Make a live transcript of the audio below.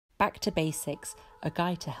Back to Basics, a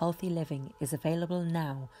guide to healthy living, is available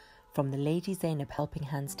now from the Lady Zainab Helping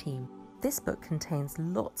Hands team. This book contains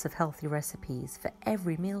lots of healthy recipes for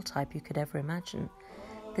every meal type you could ever imagine.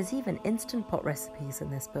 There's even Instant Pot recipes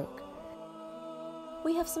in this book.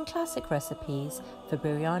 We have some classic recipes for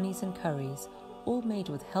biryanis and curries, all made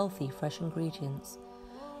with healthy, fresh ingredients.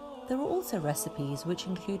 There are also recipes which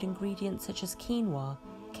include ingredients such as quinoa,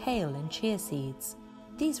 kale and chia seeds.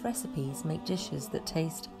 These recipes make dishes that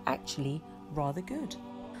taste actually rather good.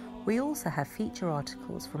 We also have feature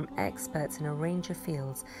articles from experts in a range of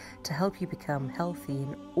fields to help you become healthy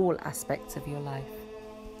in all aspects of your life.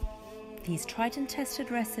 These tried and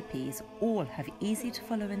tested recipes all have easy to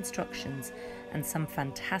follow instructions and some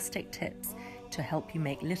fantastic tips to help you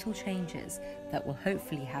make little changes that will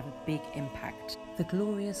hopefully have a big impact. The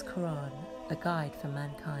Glorious Quran, a guide for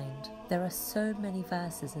mankind. There are so many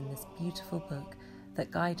verses in this beautiful book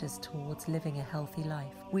that guide us towards living a healthy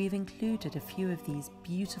life. We've included a few of these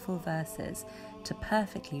beautiful verses to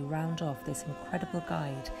perfectly round off this incredible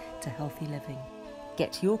guide to healthy living.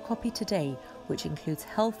 Get your copy today, which includes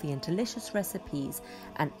healthy and delicious recipes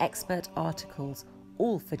and expert articles,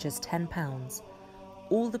 all for just £10.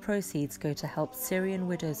 All the proceeds go to help Syrian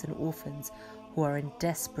widows and orphans who are in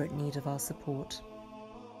desperate need of our support.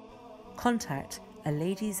 Contact a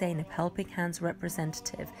Lady Zainab Helping Hands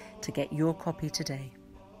representative to get your copy today.